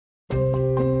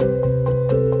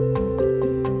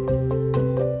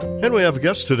And we have a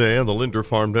guest today on the Linder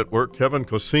Farm Network, Kevin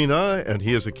Kocina, and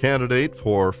he is a candidate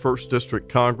for 1st District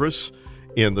Congress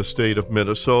in the state of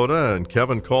Minnesota. And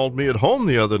Kevin called me at home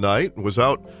the other night and was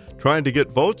out trying to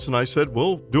get votes, and I said,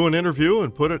 we'll do an interview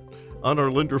and put it on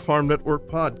our Linder Farm Network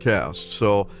podcast.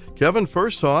 So, Kevin,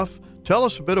 first off, tell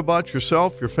us a bit about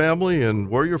yourself, your family, and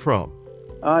where you're from.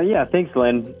 Thanks,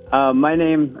 Lynn. My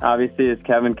name, obviously, is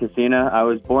Kevin Kocina. I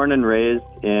was born and raised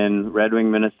in Red Wing,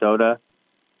 Minnesota.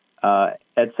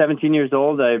 At 17 years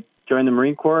old, I joined the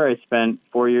Marine Corps. I spent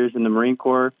 4 years in the Marine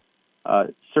Corps,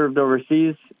 served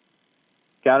overseas,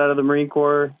 got out of the Marine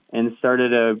Corps, and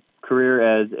started a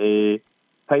career as a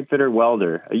pipe fitter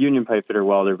welder, a union pipe fitter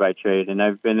welder by trade. And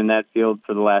I've been in that field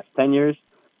for the last 10 years.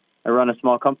 I run a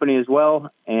small company as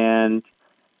well, and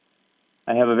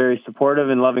I have a very supportive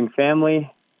and loving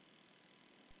family.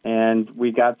 And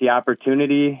we got the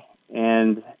opportunity,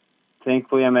 and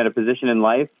thankfully I'm at a position in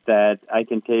life that I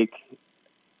can take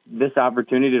this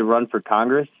opportunity to run for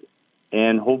Congress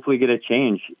and hopefully get a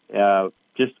change.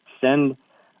 Just send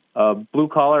a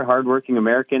blue-collar, hardworking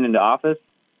American into office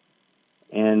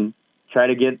and try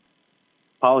to get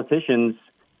politicians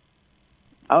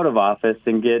out of office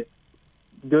and get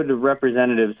good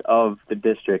representatives of the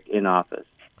district in office.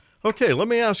 Okay, let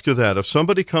me ask you that. If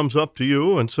somebody comes up to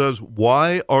you and says,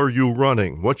 why are you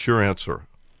running? What's your answer?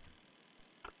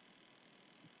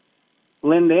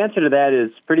 Lynn, the answer to that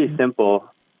is pretty simple.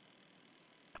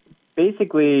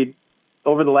 Basically,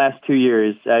 over the last 2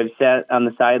 years, I've sat on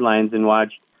the sidelines and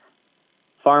watched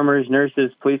farmers,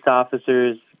 nurses, police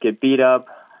officers get beat up.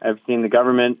 I've seen the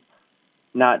government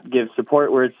not give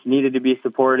support where it's needed to be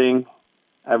supporting.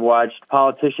 I've watched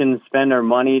politicians spend our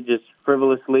money just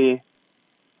frivolously.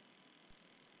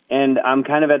 And I'm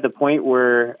kind of at the point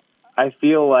where I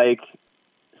feel like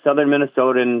Southern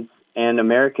Minnesotans and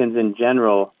Americans in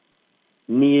general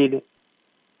need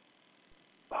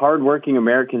hardworking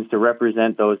Americans to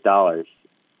represent those dollars.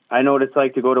 I know what it's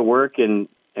like to go to work and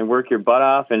work your butt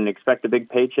off and expect a big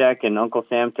paycheck, and Uncle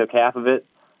Sam took half of it.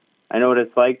 I know what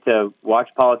it's like to watch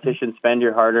politicians spend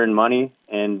your hard-earned money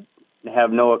and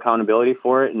have no accountability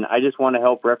for it. And I just want to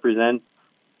help represent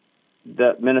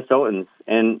the Minnesotans.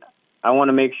 And I want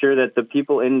to make sure that the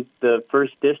people in the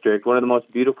 1st District, one of the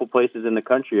most beautiful places in the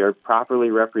country, are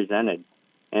properly represented.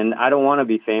 And I don't want to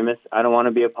be famous. I don't want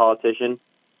to be a politician.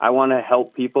 I want to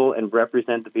help people and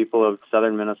represent the people of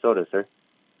Southern Minnesota, sir.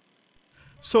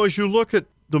 So as you look at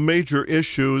the major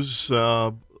issues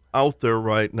out there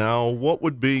right now, what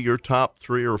would be your top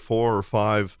 3 or 4 or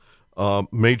 5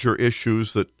 major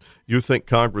issues that you think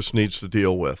Congress needs to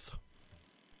deal with?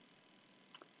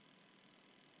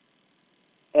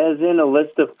 As in a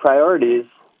list of priorities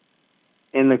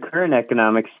in the current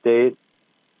economic state,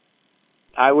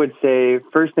 I would say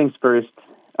first things first,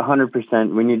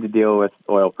 100%, we need to deal with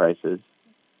oil prices.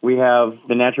 We have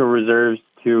the natural reserves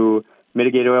to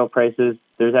mitigate oil prices.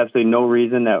 There's absolutely no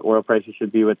reason that oil prices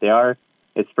should be what they are.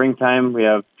 It's springtime. We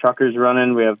have truckers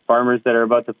running. We have farmers that are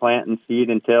about to plant and seed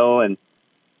and till,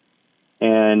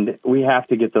 and we have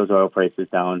to get those oil prices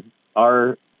down.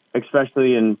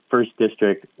 Especially in 1st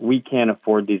District, we can't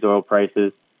afford these oil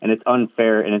prices, and it's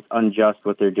unfair and it's unjust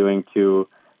what they're doing to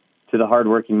the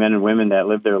hardworking men and women that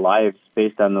live their lives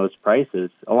based on those prices,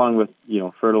 along with,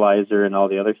 fertilizer and all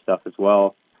the other stuff as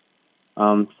well.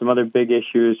 Some other big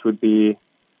issues would be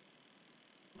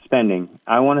spending.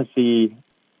 I want to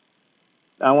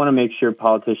make sure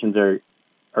politicians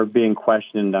are being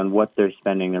questioned on what they're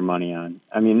spending their money on.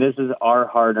 I mean, this is our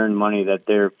hard-earned money that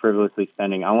they're frivolously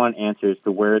spending. I want answers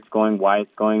to where it's going, why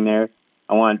it's going there.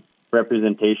 I want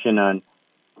representation on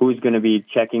who's going to be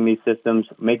checking these systems,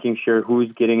 making sure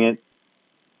who's getting it.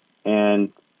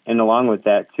 And along with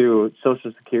that, too,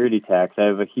 Social Security tax, I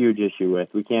have a huge issue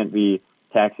with. We can't be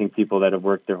taxing people that have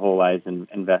worked their whole lives and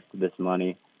invested this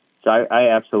money. So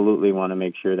I absolutely want to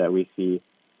make sure that we see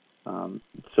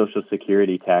Social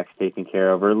Security tax taken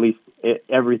care of, or at least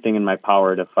everything in my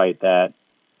power to fight that.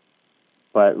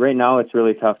 But right now it's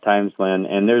really tough times, Lynn,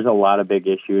 and there's a lot of big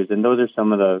issues, and those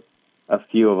are a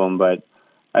few of them, but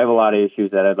I have a lot of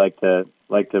issues that I'd like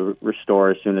to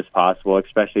restore as soon as possible,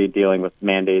 especially dealing with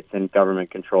mandates and government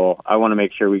control. I want to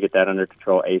make sure we get that under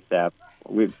control ASAP.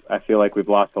 I feel like we've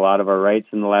lost a lot of our rights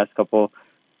in the last couple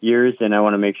years, and I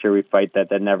want to make sure we fight that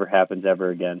never happens ever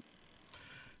again.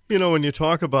 When you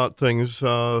talk about things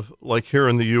like here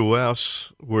in the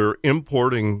U.S., we're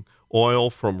importing oil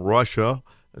from Russia,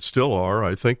 still are.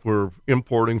 I think we're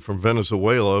importing from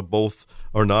Venezuela. Both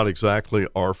are not exactly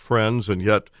our friends, and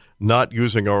yet not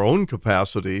using our own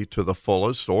capacity to the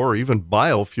fullest, or even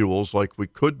biofuels like we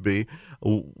could be.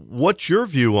 What's your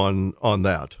view on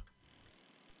that?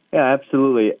 Yeah,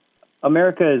 absolutely.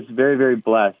 America is very, very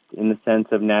blessed in the sense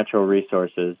of natural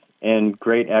resources and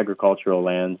great agricultural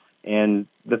lands. And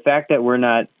the fact that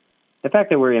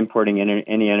we're importing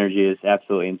any energy is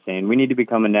absolutely insane. We need to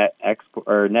become a net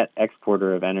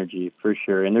exporter of energy for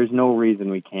sure. And there's no reason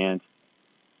we can't.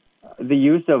 The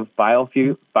use of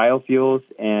biofuels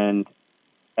and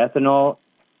ethanol,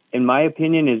 in my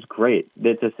opinion, is great.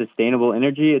 It's a sustainable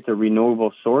energy. It's a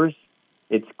renewable source.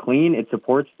 It's clean. It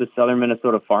supports the southern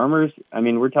Minnesota farmers. I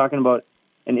mean, we're talking about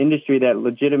an industry that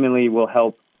legitimately will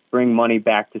help bring money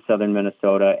back to southern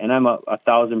Minnesota, and I'm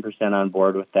 1,000% on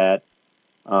board with that.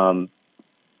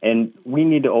 And we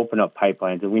need to open up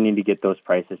pipelines, and we need to get those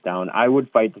prices down. I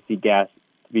would fight to see gas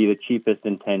to be the cheapest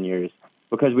in 10 years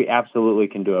because we absolutely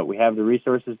can do it. We have the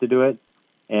resources to do it,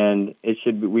 and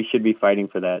we should be fighting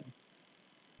for that.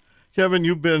 Kevin,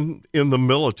 you've been in the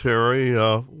military.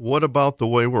 What about the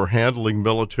way we're handling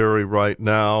military right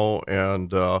now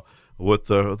and with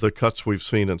the cuts we've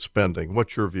seen in spending?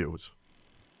 What's your views?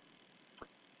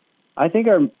 I think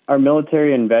our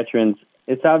military and veterans,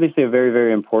 it's obviously a very,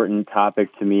 very important topic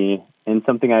to me and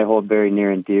something I hold very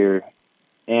near and dear.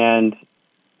 And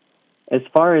as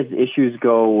far as issues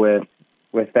go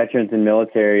with veterans and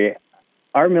military,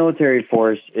 our military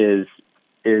force is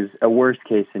a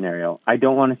worst-case scenario. I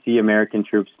don't want to see American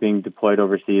troops being deployed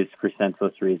overseas for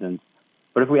senseless reasons.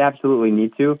 But if we absolutely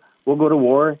need to, we'll go to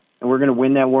war, and we're going to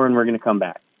win that war, and we're going to come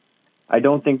back. I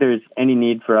don't think there's any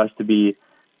need for us to be,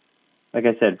 like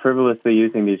I said, frivolously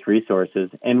using these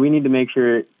resources. And we need to make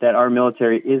sure that our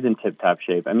military is in tip-top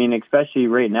shape. I mean, especially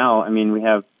right now, I mean, we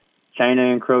have China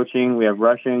encroaching, we have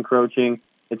Russia encroaching.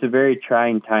 It's a very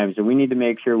trying time, so we need to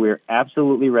make sure we're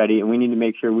absolutely ready, and we need to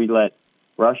make sure we let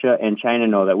Russia and China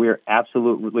know that we are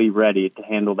absolutely ready to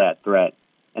handle that threat.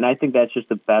 And I think that's just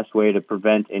the best way to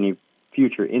prevent any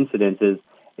future incidences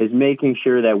is making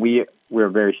sure that we're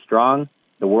very strong,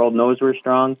 the world knows we're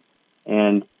strong,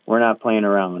 and we're not playing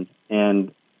around.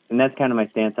 And that's kind of my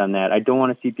stance on that. I don't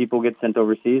want to see people get sent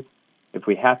overseas. If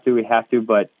we have to, we have to,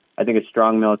 but I think a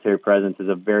strong military presence is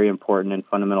a very important and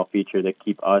fundamental feature that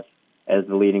keep us as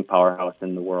the leading powerhouse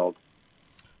in the world.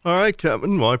 All right,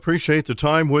 Kevin. Well, I appreciate the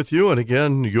time with you. And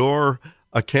again, you're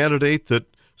a candidate that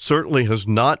certainly has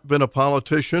not been a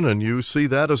politician, and you see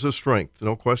that as a strength.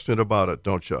 No question about it,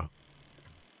 don't you?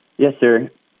 Yes, sir.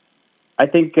 I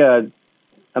think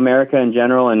America in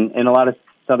general and a lot of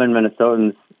southern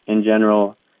Minnesotans in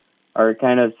general are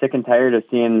kind of sick and tired of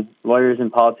seeing lawyers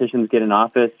and politicians get in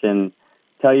office and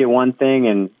tell you one thing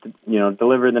and,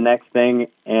 deliver the next thing.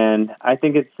 And I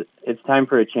think it's time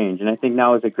for a change. And I think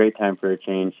now is a great time for a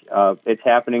change. It's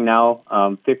happening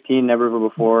now. 15 never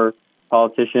before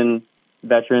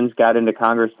veterans got into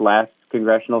Congress last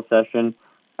congressional session.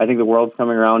 I think the world's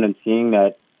coming around and seeing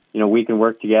that, we can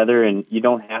work together and you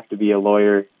don't have to be a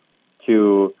lawyer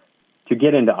to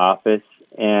get into office.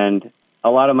 And a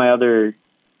lot of the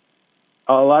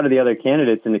other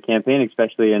candidates in the campaign,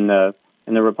 especially in the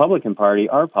Republican Party,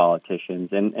 are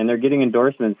politicians, and they're getting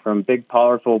endorsements from big,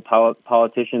 powerful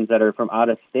politicians that are from out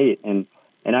of state, and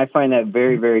I find that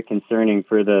very, very concerning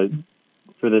for the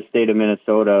state of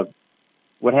Minnesota.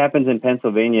 What happens in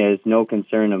Pennsylvania is no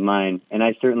concern of mine, and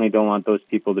I certainly don't want those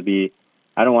people to be.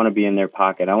 I don't want to be in their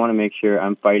pocket. I want to make sure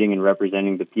I'm fighting and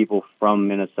representing the people from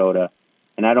Minnesota,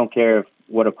 and I don't care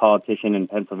what a politician in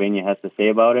Pennsylvania has to say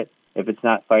about it. If it's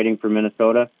not fighting for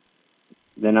Minnesota,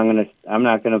 then I'm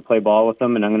not gonna play ball with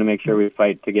them, and I'm gonna make sure we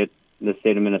fight to get the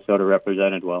state of Minnesota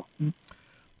represented well.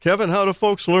 Kevin, how do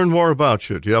folks learn more about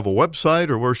you? Do you have a website,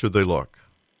 or where should they look?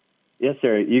 Yes,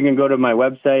 sir. You can go to my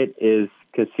website is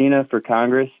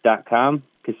kocinaforcongress.com.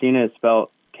 Kocina is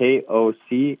spelled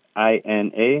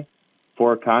Kocina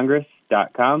for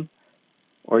Congress.com.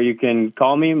 Or you can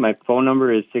call me. My phone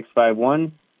number is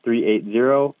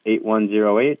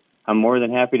 651-380-8108. I'm more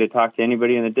than happy to talk to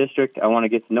anybody in the district. I want to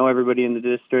get to know everybody in the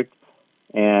district,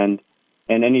 and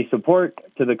any support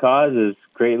to the cause is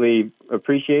greatly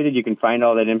appreciated. You can find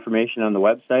all that information on the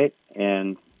website,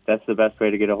 and that's the best way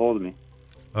to get a hold of me.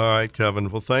 All right, Kevin.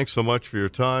 Well, thanks so much for your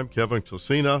time. Kevin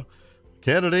Kocina,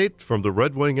 candidate from the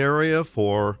Red Wing area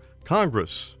for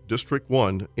Congress, District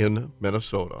 1 in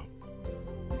Minnesota.